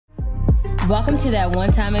Welcome to That One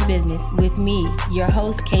Time in Business with me, your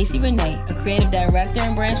host, Casey Renee, a creative director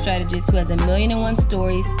and brand strategist who has 1,000,001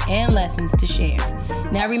 stories and lessons to share.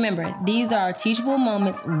 Now remember, these are teachable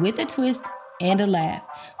moments with a twist and a laugh.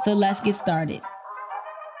 So let's get started.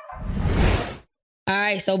 All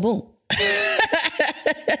right, so boom.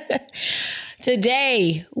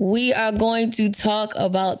 Today, we are going to talk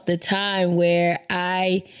about the time where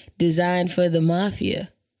I designed for the Mafia.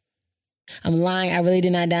 I'm lying. I really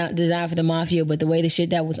did not design for the Mafia, but the way the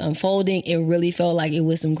shit that was unfolding, it really felt like it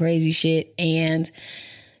was some crazy shit. And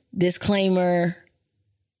disclaimer,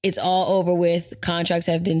 it's all over with. Contracts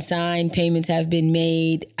have been signed. Payments have been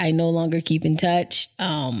made. I no longer keep in touch.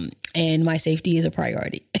 And my safety is a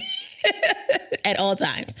priority at all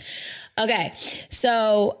times. Okay.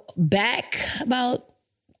 So back about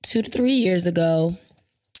 2 to 3 years ago,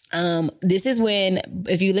 this is when,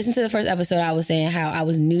 if you listen to the first episode, I was saying how I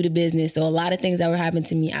was new to business. So a lot of things that were happening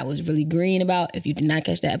to me, I was really green about. If you did not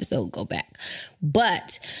catch that episode, go back.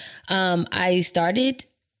 But I started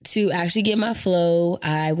to actually get my flow.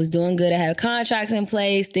 I was doing good. I had contracts in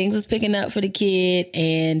place. Things was picking up for the kid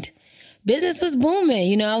and business was booming.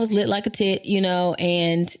 You know, I was lit like a tit, you know,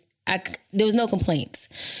 and there was no complaints.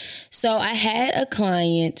 So I had a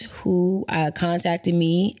client who contacted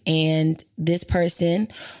me, and this person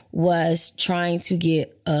was trying to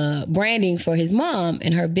get branding for his mom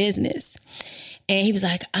and her business. And he was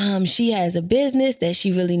like, she has a business that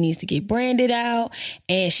she really needs to get branded out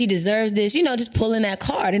and she deserves this, you know, just pulling that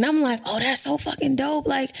card. And I'm like, oh, that's so fucking dope.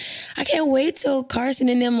 Like, I can't wait till Carson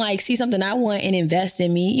and them like see something I want and invest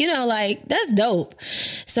in me, you know, like that's dope.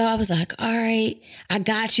 So I was like, all right, I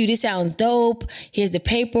got you. This sounds dope. Here's the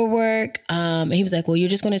paperwork. And he was like, well, you're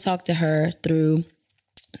just going to talk to her through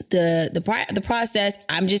the process.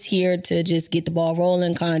 I'm just here to just get the ball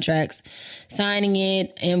rolling, contracts, signing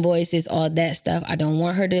it, invoices, all that stuff. I don't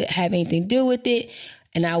want her to have anything to do with it.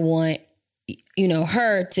 And I want, you know,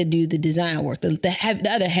 her to do the design work, the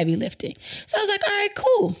other heavy lifting. So I was like, all right,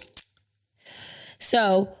 cool.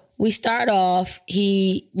 So we start off,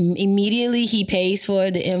 he pays for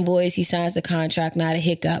the invoice. He signs the contract, not a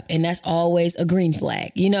hiccup. And that's always a green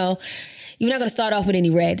flag, you know. You're not going to start off with any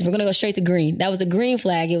reds. We're going to go straight to green. That was a green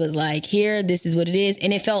flag. It was like, here, this is what it is.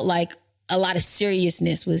 And it felt like a lot of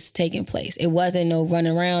seriousness was taking place. It wasn't no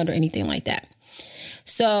running around or anything like that.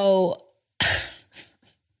 So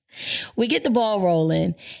we get the ball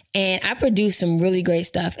rolling and I produced some really great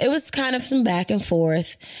stuff. It was kind of some back and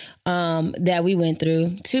forth that we went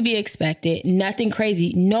through, to be expected. Nothing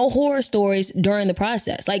crazy. No horror stories during the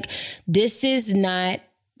process. Like, this is not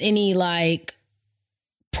any like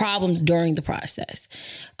problems during the process.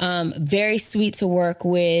 Very sweet to work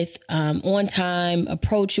with, on time,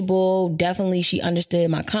 approachable. Definitely she understood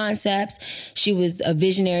my concepts. She was a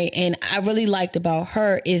visionary. And I really liked about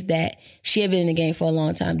her is that she had been in the game for a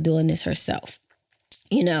long time doing this herself,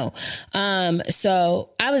 you know?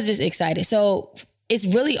 So I was just excited. So it's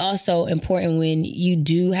really also important when you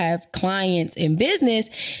do have clients in business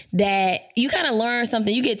that you kind of learn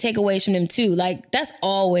something. You get takeaways from them too. Like, that's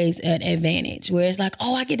always an advantage where it's like,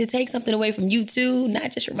 oh, I get to take something away from you too,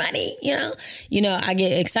 not just your money, you know? You know, I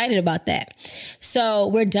get excited about that. So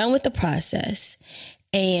we're done with the process.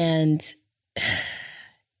 And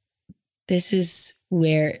this is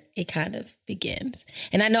where it kind of begins.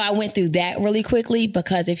 And I know I went through that really quickly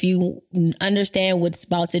because if you understand what's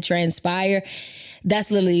about to transpire,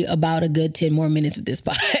 that's literally about a good 10 more minutes of this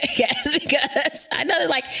podcast because I know they're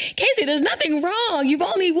like, Casey, there's nothing wrong. You've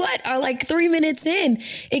only are like 3 minutes in.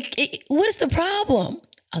 What is the problem?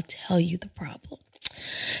 I'll tell you the problem.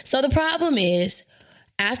 So the problem is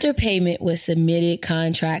after payment was submitted,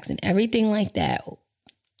 contracts and everything like that,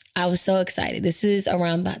 I was so excited. This is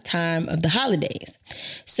around that time of the holidays.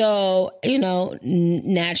 So, you know,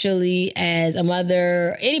 naturally as a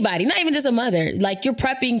mother, anybody, not even just a mother, like you're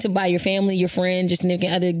prepping to buy your family, your friends, your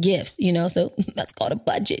significant other gifts, you know, so that's called a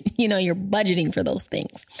budget. You know, you're budgeting for those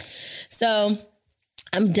things. So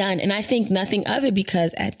I'm done. And I think nothing of it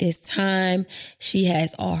because at this time she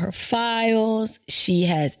has all her files. She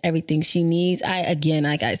has everything she needs. Again,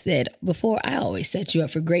 like I said before, I always set you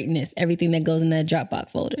up for greatness. Everything that goes in that Dropbox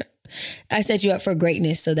folder. I set you up for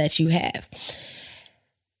greatness so that you have.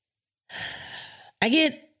 I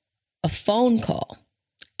get a phone call.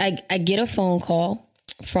 I get a phone call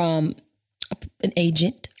from an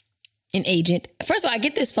agent. First of all, I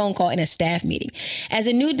get this phone call in a staff meeting. As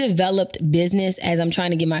a new developed business, as I'm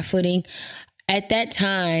trying to get my footing, at that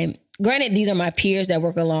time, Granted, these are my peers that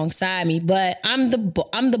work alongside me, but I'm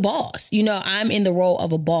the boss. You know, I'm in the role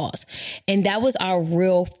of a boss. And that was our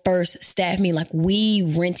real first staff meeting. Like, we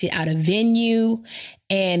rented out a venue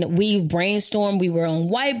and we brainstormed. We were on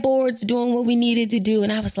whiteboards doing what we needed to do.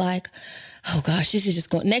 And I was like, oh gosh, this is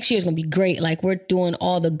just next year is going to be great. Like, we're doing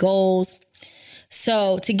all the goals.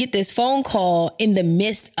 So to get this phone call in the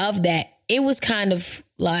midst of that, it was kind of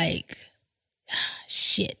like,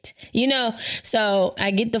 shit, you know? So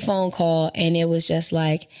I get the phone call and it was just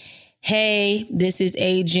like, hey, this is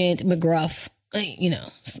Agent McGruff, you know,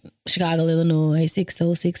 Chicago, Illinois,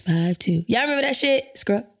 60652. Y'all remember that shit?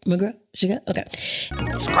 Scruff, McGruff, Chicago? Okay.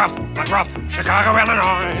 Scruff, McGruff, Chicago,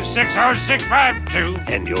 Illinois,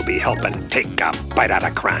 60652. And you'll be helping take a bite out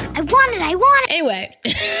of crime. I want it. Anyway,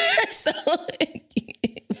 so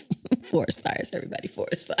forest fires, everybody,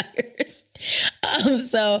 forest fires.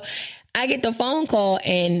 So I get the phone call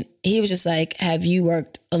and he was just like, have you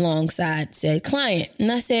worked alongside said client?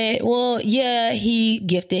 And I said, well, yeah, he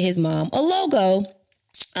gifted his mom a logo.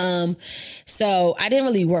 So I didn't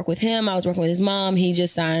really work with him. I was working with his mom. He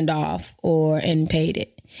just signed off and paid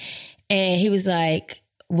it. And he was like,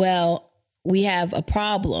 well, we have a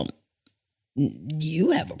problem.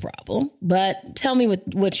 You have a problem, but tell me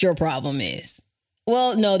what your problem is.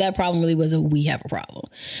 Well, no, that problem really was we have a problem.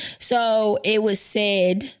 So it was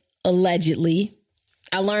said, allegedly,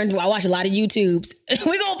 I watched a lot of YouTubes.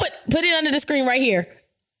 We're going to put it under the screen right here.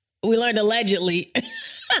 We learned allegedly.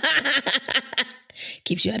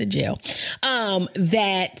 Keeps you out of jail.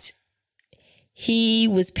 That he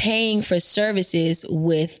was paying for services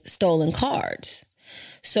with stolen cards.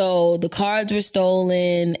 So the cards were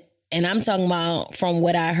stolen. And I'm talking about, from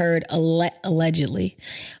what I heard, allegedly.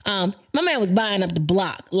 My man was buying up the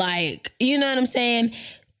block. Like, you know what I'm saying?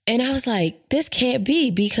 And I was like, this can't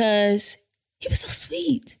be, because he was so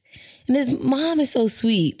sweet. And his mom is so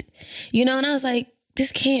sweet. You know, and I was like,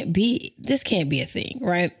 this can't be a thing,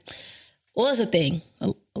 right? Well, it's a thing,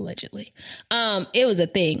 allegedly. It was a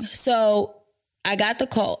thing. So I got the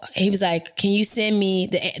call. He was like, can you send me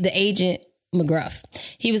the agent McGruff?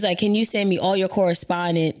 He was like, can you send me all your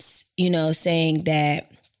correspondence, you know, saying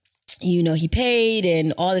that, you know, he paid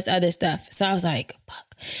and all this other stuff. So I was like,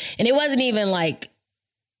 fuck. And it wasn't even like,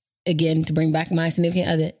 again, to bring back my significant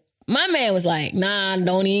other, my man was like, nah,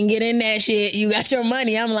 don't even get in that shit. You got your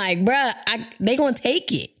money. I'm like, bruh, they gonna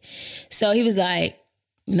take it. So he was like,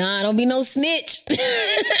 nah, don't be no snitch.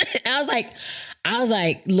 I was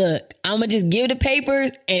like, look, I'm gonna just give the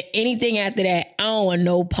papers, and anything after that, I don't want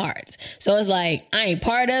no parts. So it's like, I ain't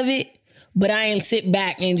part of it, but I ain't sit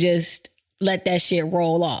back and just let that shit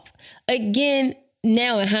roll off. Again,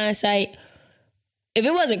 now in hindsight, if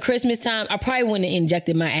it wasn't Christmas time, I probably wouldn't have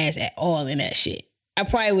injected my ass at all in that shit. I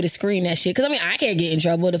probably would have screened that shit. Because, I mean, I can't get in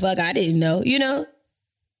trouble. The fuck, I didn't know, you know?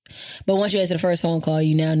 But once you answer the first phone call,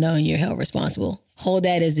 you now know and you're held responsible. Hold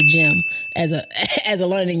that as a gem, as a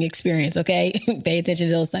learning experience, okay? Pay attention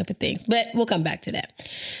to those type of things. But we'll come back to that.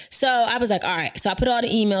 So I was like, all right. So I put all the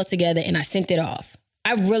emails together and I sent it off.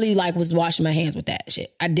 I really was washing my hands with that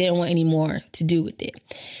shit. I didn't want any more to do with it.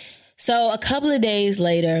 So a couple of days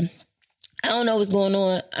later, I don't know what's going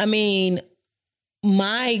on. I mean,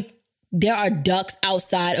 there are ducks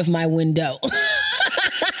outside of my window.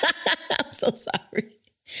 I'm so sorry.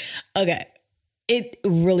 Okay. It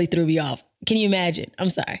really threw me off. Can you imagine? I'm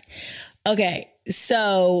sorry. Okay.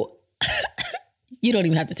 So you don't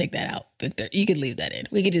even have to take that out, Victor. You could leave that in.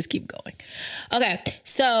 We could just keep going. Okay.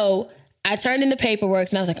 So I turned in the paperwork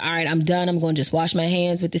and I was like, all right, I'm done. I'm going to just wash my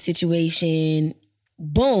hands with the situation.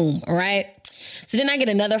 Boom. All right. So then I get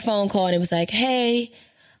another phone call and it was like, hey,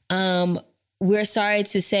 we're sorry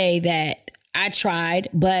to say that I tried,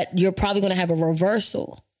 but you're probably going to have a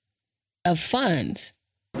reversal of funds.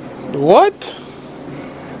 What?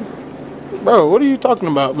 Bro, what are you talking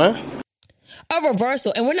about, man? A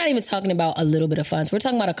reversal. And we're not even talking about a little bit of funds. We're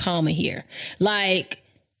talking about a comma here. Like,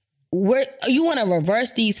 you want to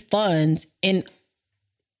reverse these funds and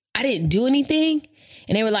I didn't do anything?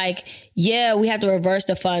 And they were like, yeah, we have to reverse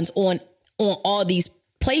the funds on all these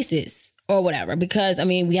places or whatever. Because, I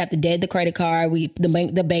mean, we have to dead the credit card.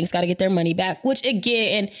 The bank's got to get their money back. Which,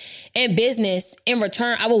 again, in business, in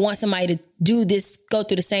return, I would want somebody to go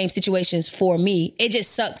through the same situations for me. It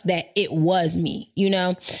just sucks that it was me, you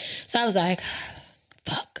know? So I was like,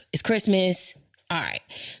 fuck, it's Christmas. All right.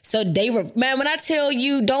 So man, when I tell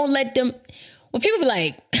you, don't let them, when people be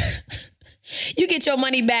like, you get your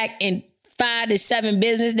money back in 5 to 7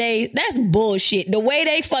 business days, that's bullshit. The way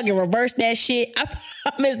they fucking reversed that shit, I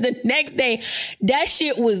promise the next day, that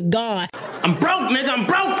shit was gone. I'm broke, nigga, I'm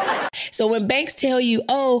broke. So when banks tell you,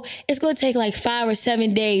 oh, it's going to take like 5 or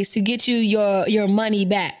 7 days to get you your money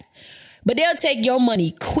back. but they'll take your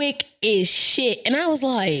money quick as shit. And I was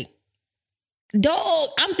like, dog,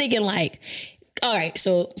 I'm thinking like, all right,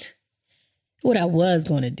 so what I was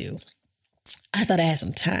going to do, I thought I had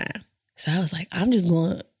some time. So I was like, I'm just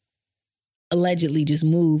going to allegedly just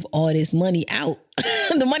move all this money out,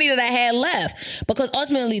 the money that I had left, because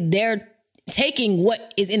ultimately they're taking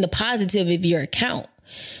what is in the positive of your account.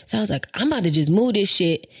 So I was like, I'm about to just move this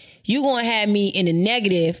shit. You going to have me in the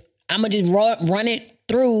negative. I'm going to just run it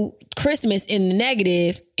through Christmas in the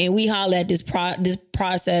negative, and we holler at this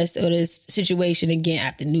process or this situation again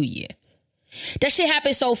after New Year. That shit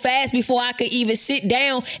happened so fast before I could even sit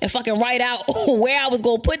down and fucking write out where I was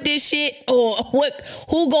gonna put this shit or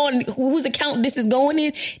whose account this is going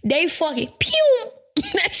in. They fucking pew.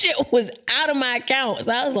 That shit was out of my account.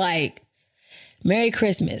 So I was like, Merry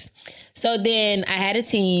Christmas. So then I had a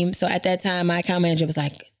team. So at that time, my account manager was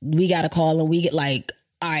like, we got to call and we get like,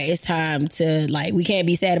 all right, it's time to like, we can't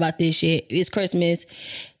be sad about this shit. It's Christmas.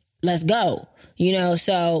 Let's go. You know,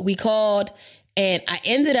 so we called. And I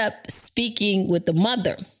ended up speaking with the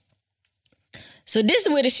mother. So this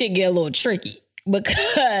is where the shit get a little tricky.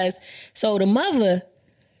 Because, so the mother,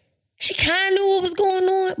 she kind of knew what was going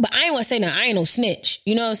on. But I ain't want to say nothing. I ain't no snitch.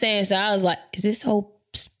 You know what I'm saying? So I was like, is this whole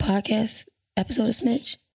podcast episode a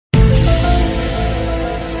snitch?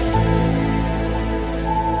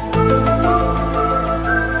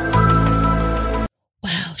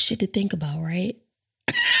 Wow, shit to think about, right?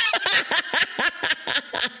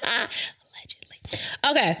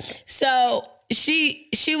 Okay, so she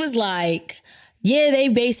was like, yeah, they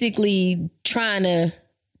basically trying to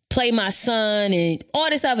play my son and all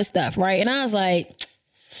this other stuff, right? And I was like,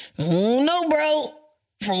 I don't know, bro,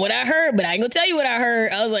 from what I heard, but I ain't gonna tell you what I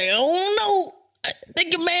heard. I was like, I don't know. I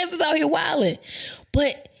think your man's is out here wilding.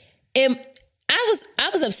 But I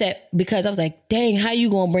was upset because I was like, dang, how you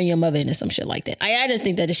gonna bring your mother into some shit like that? I just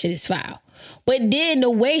think that this shit is foul. But then the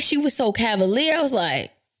way she was so cavalier, I was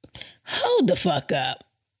like, hold the fuck up.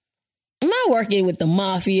 Am I working with the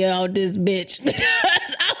mafia on this bitch?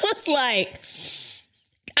 Because I was like,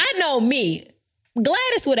 I know me.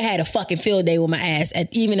 Gladys would have had a fucking field day with my ass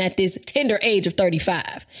even at this tender age of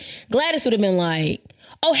 35. Gladys would have been like,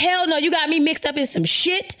 oh, hell no, you got me mixed up in some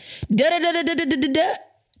shit. Da-da-da-da-da-da-da-da.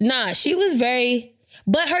 Nah, she was very,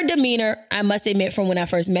 but her demeanor, I must admit, from when I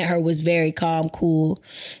first met her, was very calm, cool.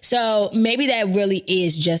 So maybe that really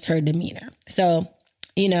is just her demeanor. So,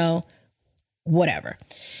 you know, whatever.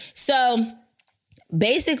 So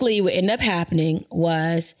basically what ended up happening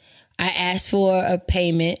was I asked for a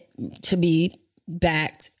payment to be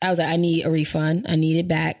backed. I was like, I need a refund. I need it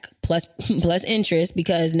back plus interest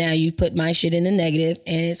because now you put my shit in the negative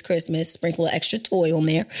and it's Christmas. Sprinkle an extra toy on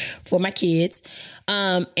there for my kids.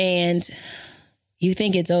 And you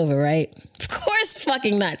think it's over, right? Of course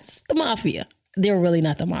fucking not. It's the mafia. They're really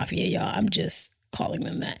not the mafia, y'all. I'm just calling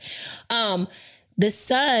them that. The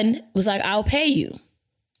son was like, I'll pay you.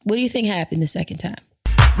 What do you think happened the second time?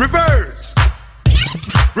 Reverse!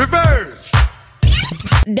 Reverse!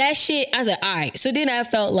 That shit, I was like, all right. So then I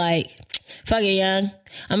felt like, fuck it, young.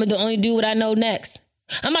 I'm going to only do what I know next.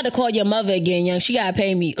 I'm about to call your mother again, young. She got to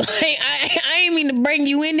pay me. Like, I ain't mean to bring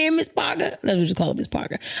you in there, Miss Parker. That's what you call her, Miss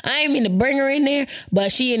Parker. I ain't mean to bring her in there,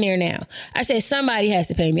 but she in there now. I said, somebody has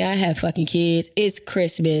to pay me. I have fucking kids. It's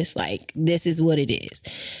Christmas. Like, this is what it is.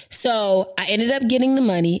 So I ended up getting the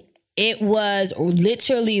money. It was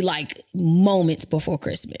literally like moments before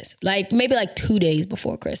Christmas. Like maybe like 2 days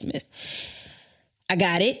before Christmas. I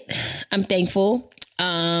got it. I'm thankful.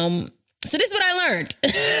 So this is what I learned.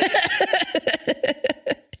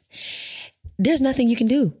 There's nothing you can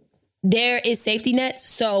do. There is safety nets.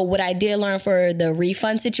 So what I did learn for the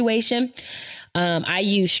refund situation, I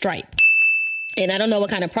use Stripe. And I don't know what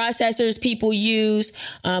kind of processors people use,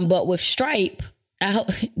 but with Stripe, I hope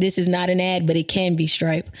this is not an ad, but it can be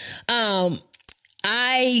Stripe.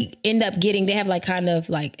 I end up getting, they have like kind of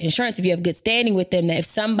like insurance if you have good standing with them, that if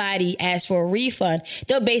somebody asks for a refund,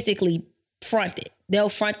 they'll basically front it. They'll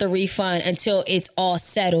front the refund until it's all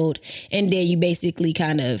settled. And then you basically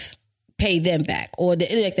kind of pay them back or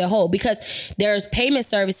the whole, because there's payment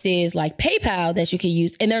services like PayPal that you can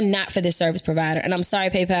use and they're not for the service provider. And I'm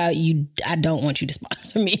sorry, PayPal, I don't want you to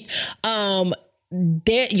sponsor me.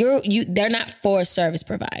 They're not for service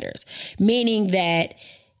providers, meaning that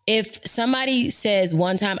if somebody says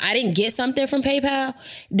one time I didn't get something from PayPal,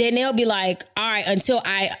 then they'll be like, all right,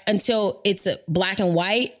 until it's a black and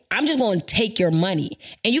white, I'm just going to take your money.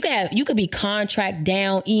 And you could be contract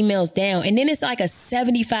down, emails down, and then it's like a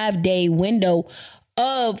 75-day window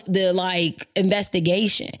of the like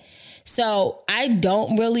investigation. So I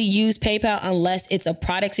don't really use PayPal unless it's a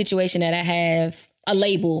product situation that I have a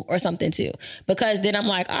label or something too. Because then I'm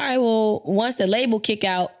like, all right, well, once the label kick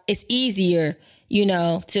out, it's easier, you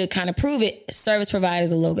know, to kind of prove it. Service provider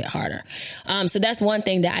is a little bit harder. So that's one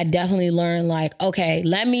thing that I definitely learned, like, okay,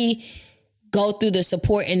 let me go through the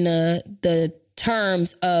support in the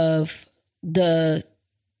terms of the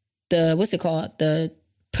what's it called? The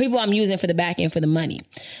people I'm using for the back end for the money.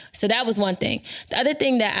 So that was one thing. The other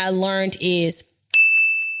thing that I learned is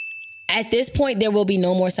at this point, there will be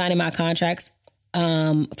no more signing my contracts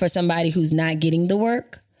for somebody who's not getting the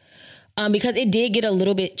work. Because it did get a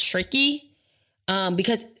little bit tricky.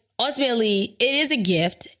 Because ultimately, it is a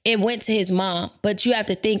gift. It went to his mom. But you have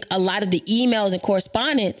to think a lot of the emails and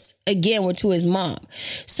correspondence, again, were to his mom.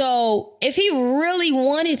 So if he really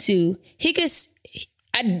wanted to, he could...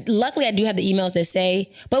 luckily, I do have the emails that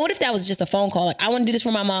say, but what if that was just a phone call? Like, I want to do this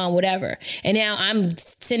for my mom, whatever. And now I'm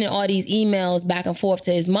sending all these emails back and forth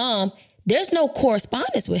to his mom. There's no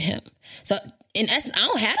correspondence with him. So in essence,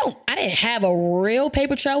 I didn't have a real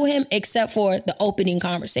paper trail with him except for the opening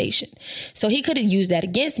conversation. So he could have used that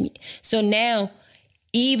against me. So now,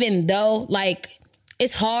 even though like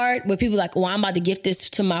it's hard when people like, well, I'm about to gift this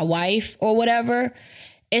to my wife or whatever.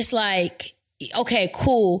 It's like, okay,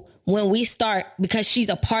 cool. When we start, because she's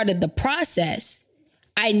a part of the process,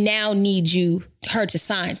 I now need her to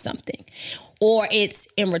sign something. Or it's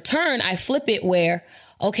in return, I flip it where,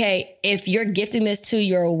 okay, if you're gifting this to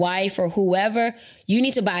your wife or whoever, you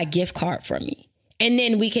need to buy a gift card from me. And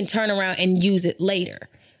then we can turn around and use it later.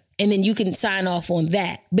 And then you can sign off on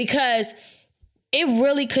that. Because it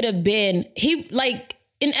really could have been,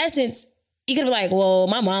 in essence, he could have been like, well,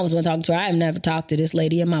 my mom was the one talking to her. I've never talked to this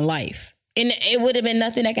lady in my life. And it would have been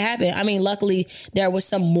nothing that could happen. I mean, luckily there was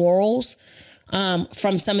some morals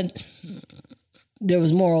from some of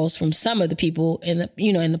the people in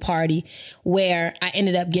the party where I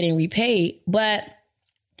ended up getting repaid. But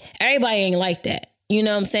everybody ain't like that. You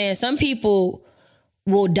know what I'm saying? Some people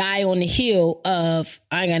will die on the hill of,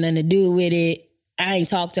 I ain't got nothing to do with it. I ain't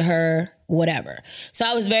talked to her, whatever. So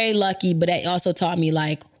I was very lucky, but that also taught me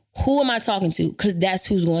like, who am I talking to? Because that's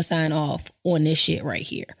who's going to sign off on this shit right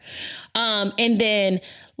here. And then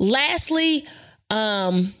lastly,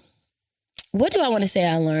 what do I want to say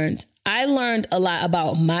I learned? I learned a lot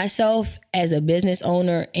about myself as a business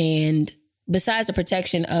owner, and besides the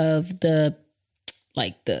protection of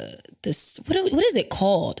what is it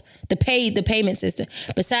called? The payment system.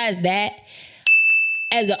 Besides that,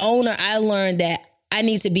 as an owner, I learned that I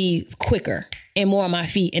need to be quicker and more on my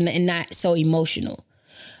feet and not so emotional.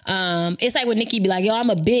 It's like when Nikki be like, yo, I'm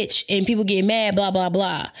a bitch, and people get mad, blah, blah,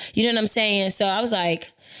 blah. You know what I'm saying? So I was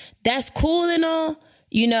like, that's cool and all,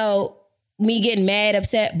 you know, me getting mad,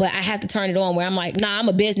 upset, but I have to turn it on where I'm like, nah, I'm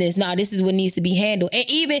a business. Nah, this is what needs to be handled. And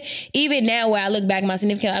even now where I look back at my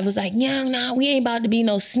significant, I was like, nah, we ain't about to be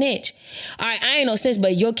no snitch. All right, I ain't no snitch,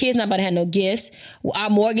 but your kid's not about to have no gifts. Our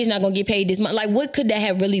mortgage not going to get paid this month. Like, what could that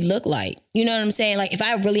have really looked like? You know what I'm saying? Like, if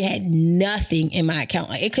I really had nothing in my account,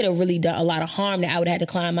 like, it could have really done a lot of harm that I would have had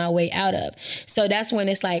to climb my way out of. So that's when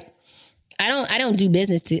it's like, I don't do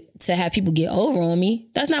business to have people get over on me.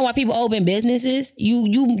 That's not why people open businesses.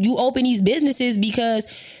 You open these businesses because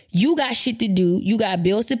you got shit to do. You got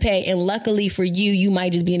bills to pay. And luckily for you, you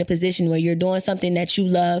might just be in a position where you're doing something that you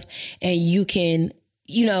love and you can,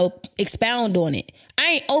 you know, expound on it. I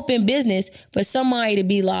ain't open business for somebody to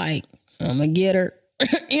be like, I'm gonna get her.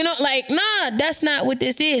 You know, like, nah, that's not what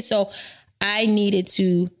this is. So I needed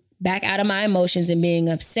to back out of my emotions and being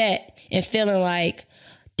upset and feeling like,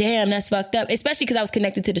 damn, that's fucked up. Especially because I was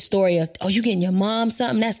connected to the story of, oh, you getting your mom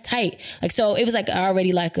something? That's tight. Like, so it was like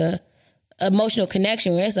already like a emotional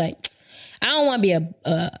connection where it's like, I don't want to be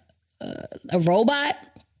a robot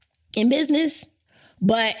in business,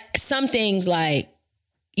 but some things like,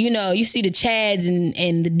 you know, you see the Chads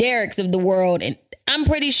and the Derricks of the world, and I'm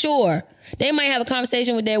pretty sure they might have a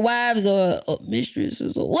conversation with their wives or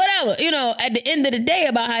mistresses or whatever, you know, at the end of the day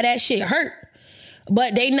about how that shit hurt.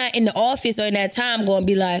 But they not in the office or in that time going to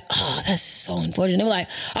be like, oh, that's so unfortunate. They were like,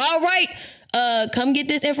 all right, come get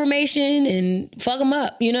this information and fuck them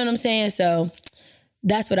up. You know what I'm saying? So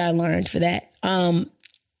that's what I learned for that. I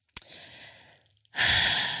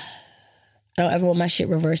don't ever want my shit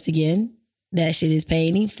reversed again. That shit is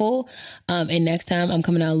painful. And next time I'm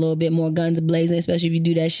coming out a little bit more guns blazing, especially if you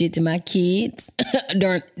do that shit to my kids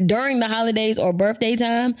during the holidays or birthday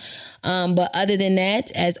time. But other than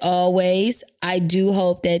that, as always, I do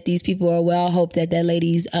hope that these people are well. I hope that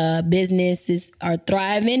lady's businesses are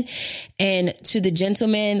thriving. And to the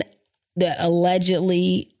gentleman that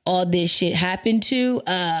allegedly all this shit happened to,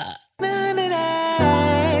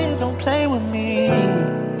 don't play with me.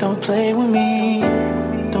 Don't play with me.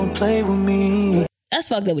 Don't play with me. That's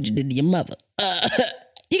fucked up what you did to your mother.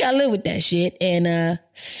 You gotta live with that shit, and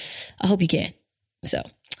I hope you can. So,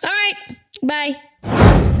 all right,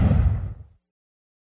 bye.